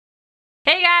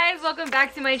Hey guys, welcome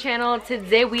back to my channel.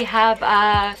 Today we have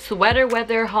a sweater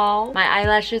weather haul. My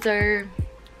eyelashes are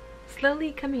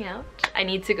slowly coming out. I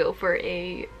need to go for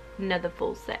another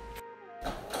full set.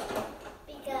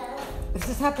 Is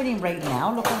this happening right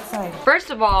now? Look outside.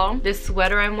 First of all, this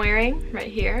sweater I'm wearing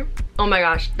right here. Oh my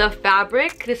gosh, the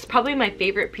fabric. This is probably my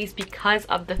favorite piece because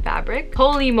of the fabric.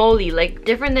 Holy moly, like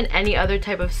different than any other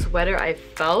type of sweater I've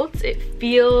felt. It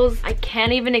feels, I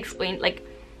can't even explain, like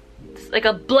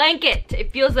a blanket.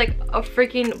 It feels like a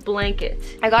freaking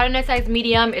blanket. I got in a size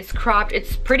medium. It's cropped.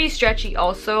 It's pretty stretchy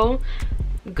also.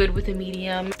 Good with a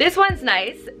medium. This one's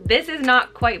nice. This is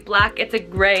not quite black. It's a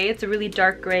gray. It's a really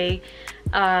dark gray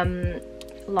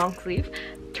long sleeve.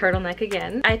 Turtleneck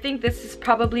again. I think this is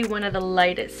probably one of the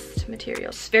lightest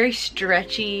materials. It's very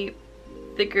stretchy,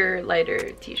 thicker,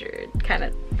 lighter t-shirt kind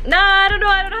of. Nah, I don't know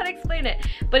how to explain it,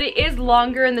 but it is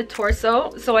longer in the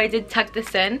torso, so I did tuck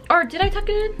this in. Or did I tuck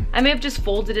it in? I may have just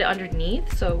folded it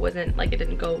underneath, so it wasn't like it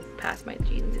didn't go past my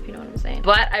jeans, if you know what I'm saying.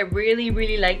 But I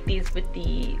really like these with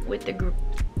the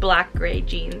black gray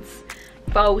jeans.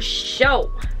 Faux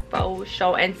show,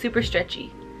 and super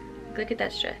stretchy. Look at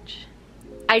that stretch.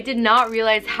 I did not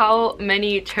realize how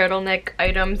many turtleneck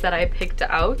items that I picked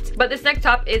out, but this neck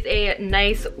top is a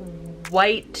nice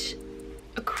white,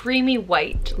 a creamy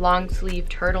white long sleeve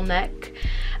turtleneck.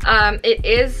 It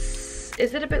is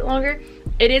it a bit longer?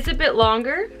 It is a bit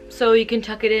longer, so you can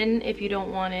tuck it in if you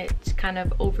don't want it kind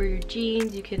of over your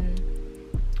jeans. You can,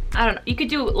 I don't know, you could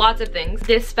do lots of things.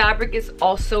 This fabric is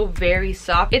also very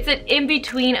soft. It's an in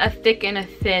between a thick and a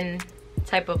thin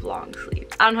type of long sleeve.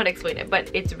 I don't know how to explain it, but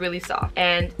it's really soft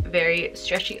and very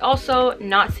stretchy, also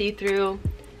not see-through.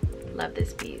 Love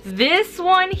this piece. This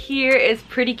one here is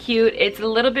pretty cute. It's a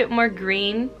little bit more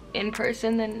green in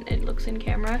person than it looks in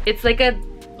camera. It's like a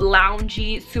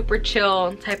loungy, super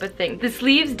chill type of thing. The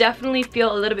sleeves definitely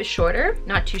feel a little bit shorter,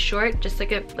 not too short, just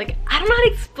like a, like, I don't know how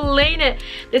to explain it.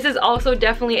 This is also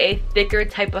definitely a thicker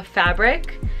type of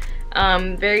fabric.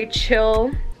 Very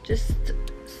chill, just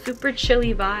super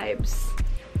chilly vibes.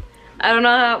 I don't know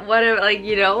how, like,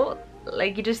 you know,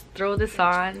 like you just throw this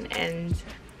on and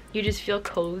you just feel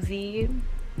cozy.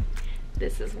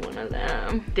 This is one of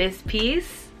them. This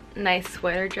piece, nice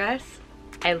sweater dress.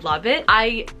 I love it.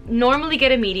 I normally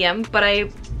get a medium, but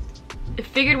I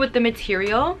figured with the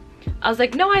material, I was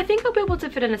like, no, I think I'll be able to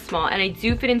fit in a small, and I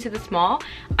do fit into the small.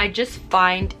 I just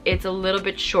find it's a little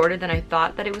bit shorter than I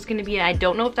thought that it was gonna be. I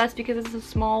don't know if that's because it's a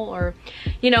small or,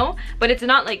 you know, but it's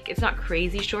not like, it's not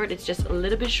crazy short. It's just a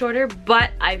little bit shorter,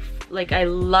 but I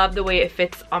love the way it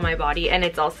fits on my body, and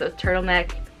it's also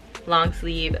turtleneck, long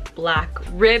sleeve, black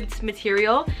ribbed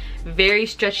material, very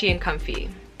stretchy and comfy.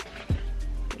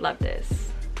 Love this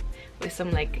with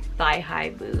some like thigh-high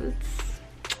boots.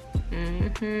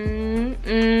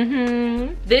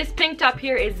 This pink top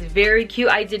here is very cute.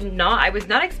 I was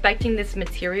not expecting this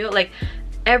material. Like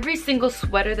every single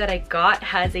sweater that I got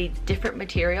has a different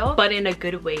material, but in a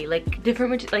good way. Like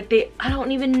different, like I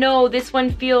don't even know. This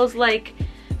one feels like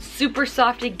super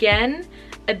soft again,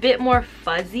 a bit more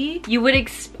fuzzy. You would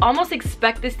almost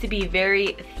expect this to be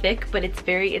very thick, but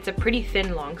it's a pretty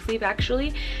thin long sleeve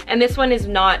actually. And this one is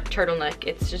not turtleneck.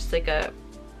 It's just like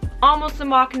almost a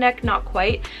mock neck, not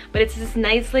quite, but it's this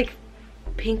nice like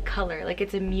pink color. Like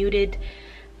it's a muted,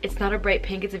 it's not a bright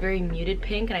pink, it's a very muted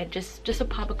pink, and I just a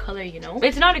pop of color, you know.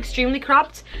 It's not extremely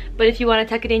cropped, but if you want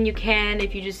to tuck it in, you can.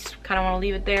 If you just kind of want to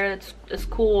leave it there, that's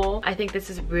cool. I think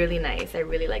this is really nice. I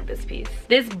really like this piece.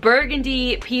 This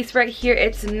burgundy piece right here,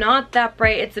 it's not that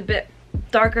bright. It's a bit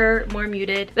darker, more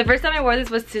muted. The first time I wore this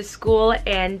was to school,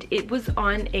 and it was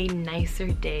on a nicer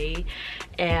day,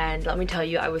 and let me tell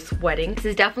you, I was sweating. This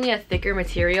is definitely a thicker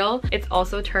material. It's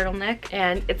also turtleneck,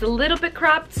 and it's a little bit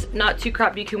cropped, not too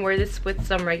cropped. You can wear this with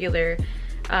some regular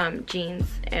jeans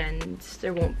and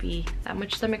there won't be that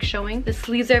much stomach showing. The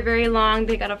sleeves are very long,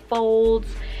 they got a fold,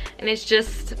 and it's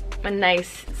just a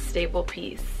nice stable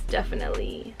piece.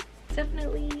 Definitely.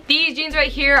 These jeans right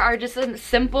here are just some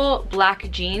simple black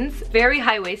jeans, very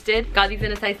high-waisted. Got these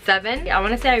in a size 7. I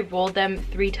want to say I rolled them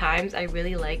 3 times. I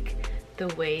really like the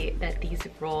way that these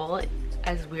roll,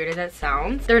 as weird as that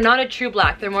sounds. They're not a true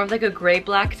black, they're more of like a gray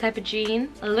black type of jean.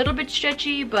 A little bit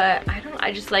stretchy, but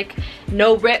I just like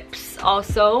no rips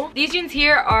also. These jeans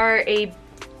here are a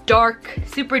dark,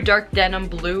 super dark denim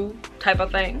blue type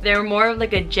of thing. They're more of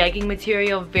like a jegging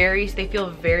material, they feel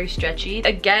very stretchy.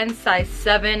 Again, size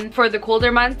 7. For the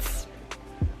colder months,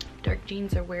 dark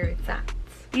jeans are where it's at.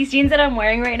 These jeans that I'm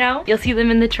wearing right now, you'll see them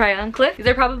in the try on clip. These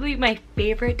are probably my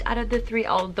favorite out of the 3,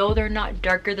 although they're not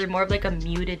darker, they're more of like a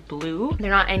muted blue. They're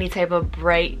not any type of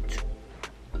bright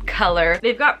color.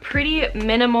 They've got pretty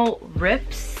minimal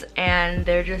rips, and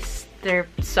they're just They're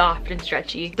soft and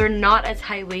stretchy. They're not as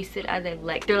high-waisted as I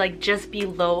like. They're like just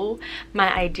below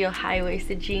my ideal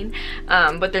high-waisted jean,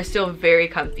 but they're still very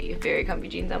comfy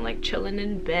jeans. I'm like chilling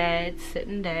in bed,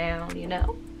 sitting down, you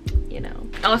know.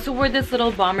 I also wore this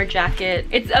little bomber jacket.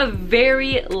 It's a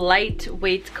very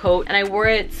lightweight coat, and I wore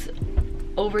it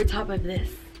over top of this,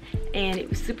 and it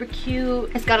was super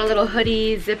cute. It's got a little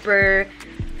hoodie, zipper,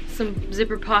 some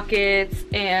zipper pockets,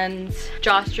 and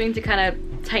drawstring to kind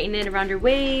of tighten it around your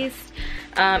waist.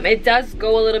 It does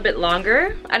go a little bit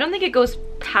longer. I don't think it goes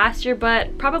past your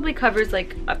butt, probably covers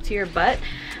like up to your butt,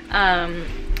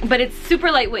 but it's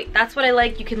super lightweight. That's what I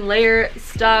like. You can layer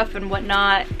stuff and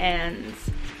whatnot, and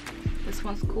this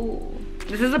one's cool.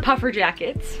 This is a puffer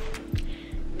jacket,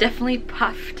 definitely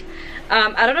puffed.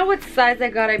 I don't know what size I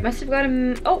got. I must have got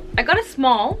I got a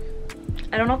small.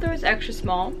 I don't know if there was extra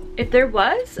small. If there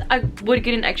was, I would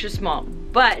get an extra small,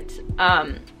 but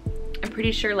I'm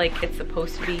pretty sure like it's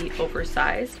supposed to be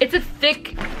oversized. It's a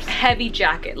thick, heavy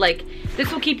jacket. Like,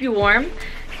 this will keep you warm,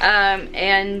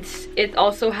 and it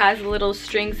also has little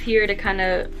strings here to kind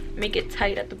of make it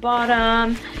tight at the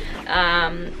bottom.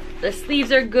 The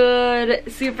sleeves are good,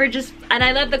 super and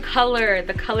I love the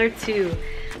color too.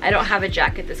 I don't have a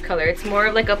jacket this color. It's more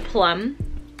of like a plum.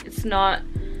 It's not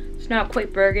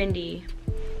quite burgundy.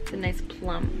 It's a nice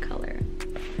plum color.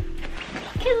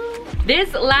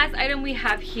 This last item we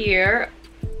have here,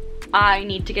 I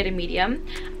need to get a medium.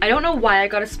 I don't know why I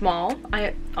got a small.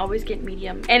 I always get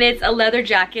medium. And it's a leather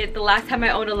jacket. The last time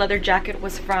I owned a leather jacket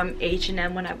was from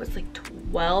H&M when I was like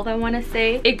 12, I want to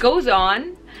say. It goes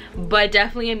on, but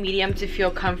definitely a medium to feel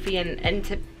comfy and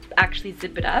to actually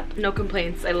zip it up. No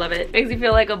complaints. I love it. Makes me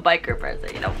feel like a biker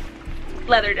person, you know.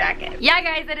 Leather jacket. Yeah,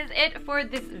 guys, that is it for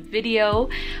this video.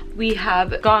 We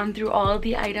have gone through all of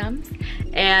the items,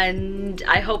 and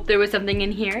I hope there was something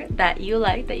in here that you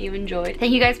liked, that you enjoyed.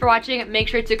 Thank you guys for watching. Make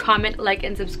sure to comment, like,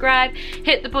 and subscribe.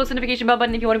 Hit the post notification bell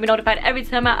button if you want to be notified every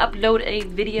time I upload a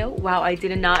video. Wow, I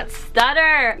did not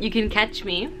stutter. You can catch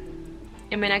me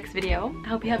in my next video. I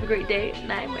hope you have a great day,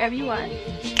 night, wherever you are.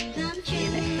 See you next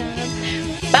time.